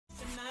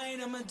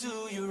I'ma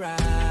do you right.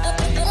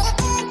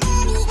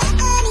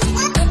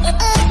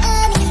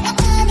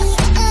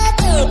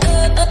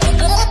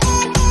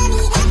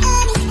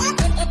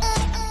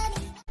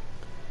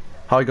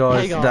 Hi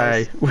guys,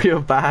 today we are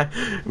back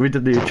with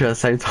the new at the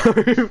same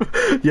time.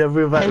 Yeah,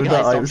 we're back with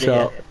the item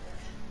shop.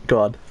 Go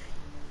on.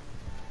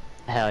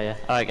 Hell yeah.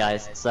 Alright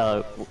guys,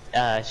 so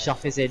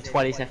shop is in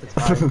 20 seconds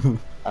time.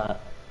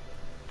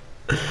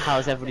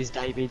 How's everybody's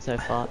day been so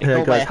far?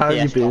 Yeah guys, how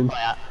have you been?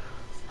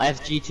 I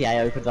have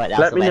GTA open right now.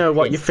 Let so me know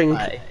what you think.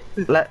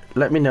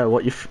 Let me know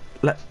what you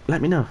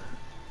let me know.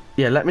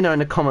 Yeah, let me know in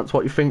the comments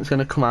what you think is going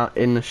to come out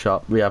in the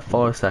shop. We have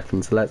 5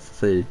 seconds. Let's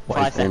see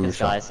what is in the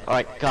shop. Guys.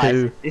 Alright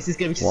guys, this is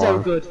going to be so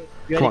good.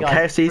 Come on,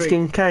 KFC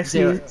skin,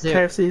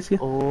 KFC skin.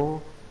 Oh.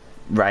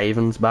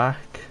 Raven's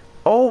back.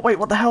 Oh wait,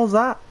 what the hell's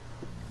that?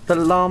 The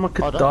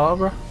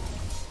Llamacadabra.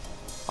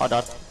 Hold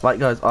on. Right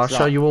guys, I'll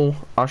show you all.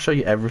 I'll show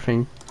you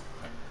everything.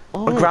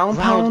 Oh, a ground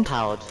pound.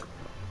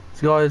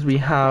 So guys, we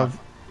have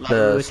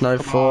the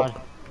Snowfoot.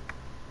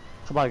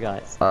 Come on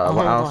guys.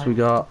 What else we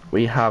got?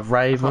 We have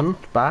Raven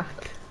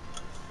back.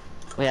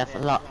 We have a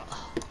lot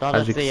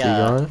As you can see,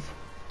 guys.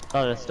 A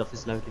lot of stuff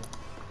is loading.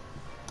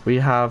 We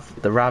have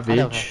the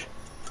Ravage.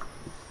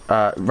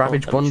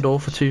 Ravage bundle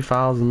for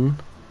 2,000.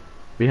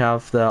 We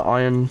have the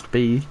Iron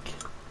Beak.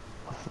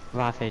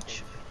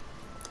 Ravage.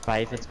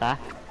 Raven's back.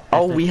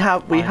 Oh, we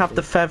have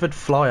the feathered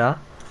flyer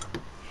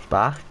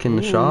back in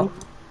the shop.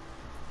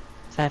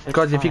 Feathered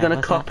guys, if you're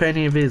gonna cop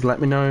any of these,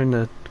 let me know in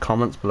the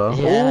comments below.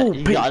 Yeah, oh,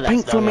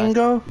 Pink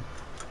Flamingo.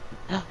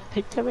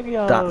 Pink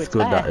Flamingo. That's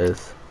good. That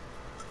is.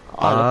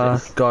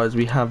 Guys,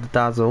 we have the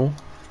Dazzle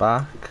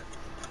back.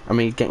 I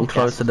mean, getting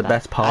close to the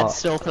best part. And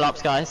Snorkel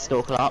Ops, guys.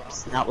 Snorkel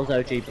Ops. That was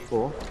OG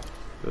before.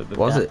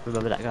 Was it?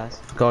 Remember that,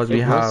 guys? Guys, we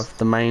have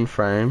the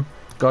Mainframe.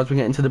 Guys, we're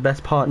getting to the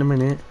best part in a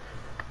minute.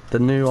 The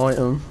new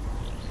item.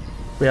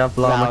 We have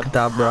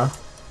Llamacadabra.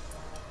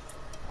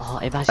 Oh,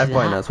 imagine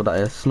everybody knows what that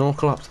is.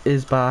 Snorkel Ops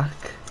is back.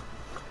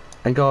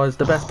 And guys,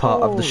 the best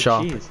part of the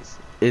shop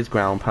is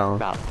ground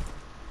pound.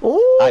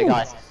 Alright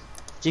guys,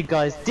 if you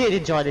guys did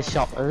enjoy this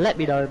shop, let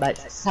me know, mate.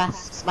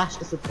 Smash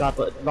the subscribe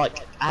button,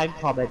 like and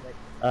comment.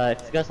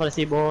 If you guys want to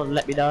see more,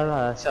 let me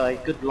know. Show a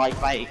good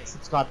like, rating,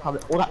 subscribe,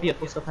 comment, all that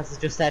beautiful stuff as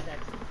I just said.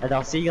 And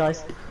I'll see you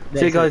guys.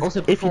 See you guys.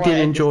 Also, if you did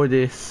enjoy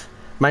this,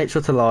 make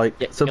sure to like,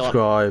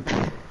 subscribe.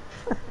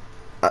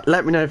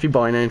 Let me know if you're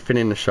buying anything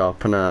in the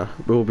shop, and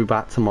we'll be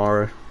back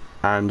tomorrow.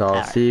 And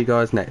I'll see you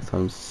guys next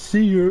time.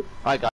 See you. Alright guys.